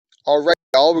All right,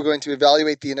 y'all, we're going to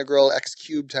evaluate the integral x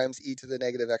cubed times e to the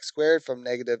negative x squared from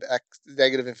negative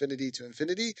infinity to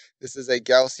infinity. This is a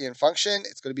Gaussian function.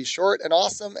 It's going to be short and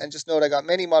awesome. And just note I got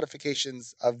many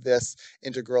modifications of this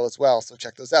integral as well, so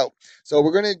check those out. So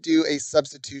we're going to do a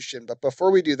substitution. But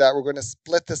before we do that, we're going to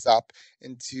split this up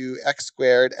into x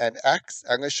squared and x.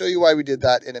 I'm going to show you why we did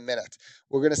that in a minute.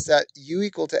 We're going to set u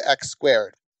equal to x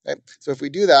squared. Okay? So if we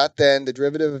do that, then the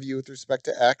derivative of u with respect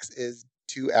to x is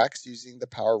 2x using the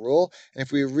power rule. And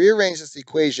if we rearrange this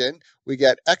equation, we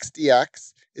get x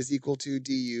dx is equal to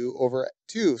du over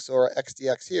 2. So our x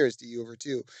dx here is du over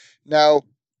 2. Now,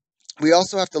 we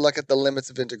also have to look at the limits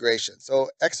of integration. So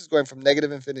x is going from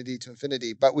negative infinity to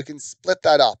infinity, but we can split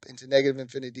that up into negative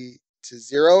infinity to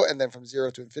 0 and then from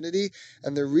 0 to infinity.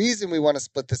 And the reason we want to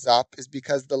split this up is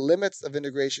because the limits of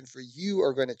integration for u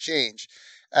are going to change.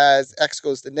 As x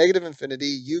goes to negative infinity,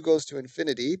 u goes to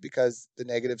infinity because the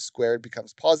negative squared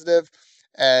becomes positive.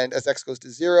 And as x goes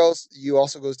to 0, u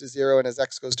also goes to 0. And as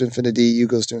x goes to infinity, u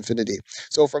goes to infinity.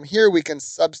 So from here, we can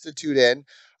substitute in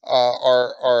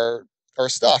our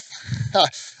stuff.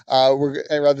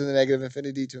 Rather than negative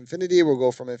infinity to infinity, we'll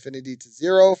go from infinity to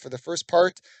 0 for the first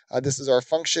part. This is our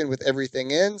function with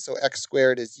everything in. So x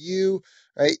squared is u,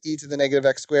 right? E to the negative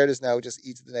x squared is now just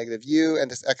e to the negative u.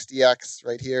 And this x dx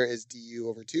right here is du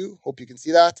over 2. Hope you can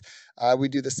see that. We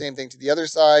do the same thing to the other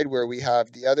side where we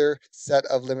have the other set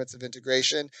of limits of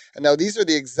integration. And now these are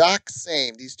the exact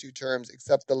same, these two terms,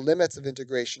 except the limits of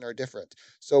integration are different.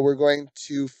 So we're going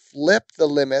to flip the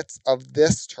limits of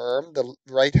this term, the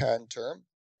right-hand term.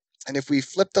 And if we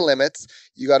flip the limits,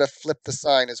 you got to flip the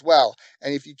sign as well.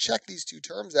 And if you check these two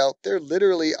terms out, they're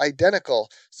literally identical.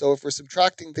 So if we're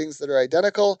subtracting things that are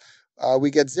identical,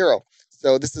 we get 0.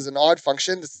 So this is an odd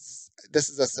function. This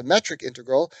is a symmetric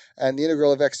integral. And the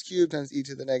integral of x cubed times e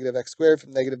to the negative x squared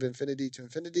from negative infinity to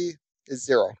infinity is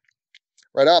 0.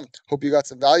 Right on. Hope you got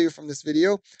some value from this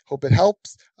video. Hope it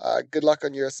helps. Good luck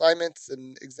on your assignments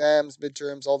and exams,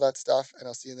 midterms, all that stuff. And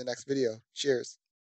I'll see you in the next video. Cheers.